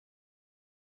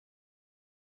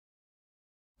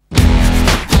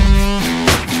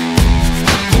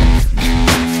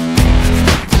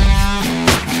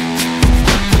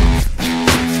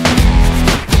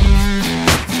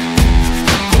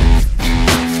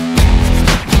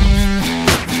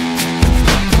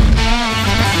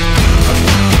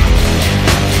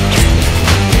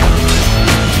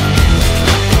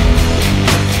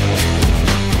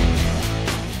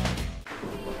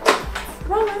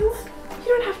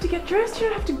get dressed. You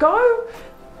don't have to go.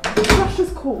 Rush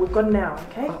is cool. We've got an hour,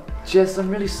 okay? Oh, Jess, I'm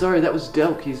really sorry. That was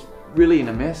Delk. He's really in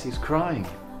a mess. He's crying.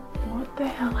 What the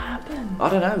hell happened? I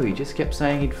don't know. He just kept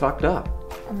saying he'd fucked up.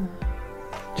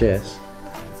 Jess,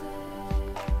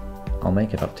 I'll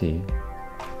make it up to you.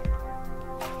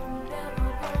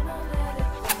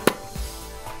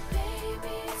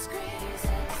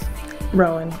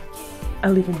 Rowan, I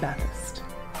live in Bathurst.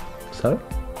 So?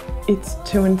 It's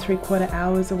 2 3/4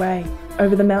 hours away,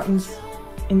 over the mountains,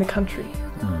 in the country.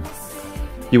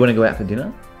 You want to go out for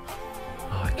dinner?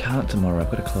 Oh, I can't tomorrow.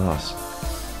 I've got a class.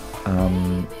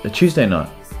 A Tuesday night.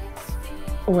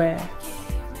 Where?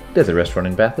 There's a restaurant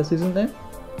in Bathurst, isn't there?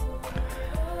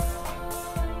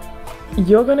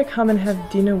 You're gonna come and have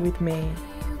dinner with me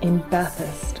in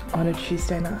Bathurst on a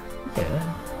Tuesday night?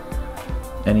 Yeah.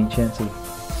 Any chance of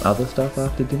other stuff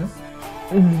after dinner?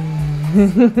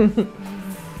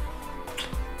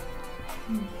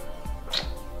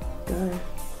 Go.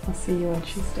 I'll see you on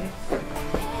Tuesday.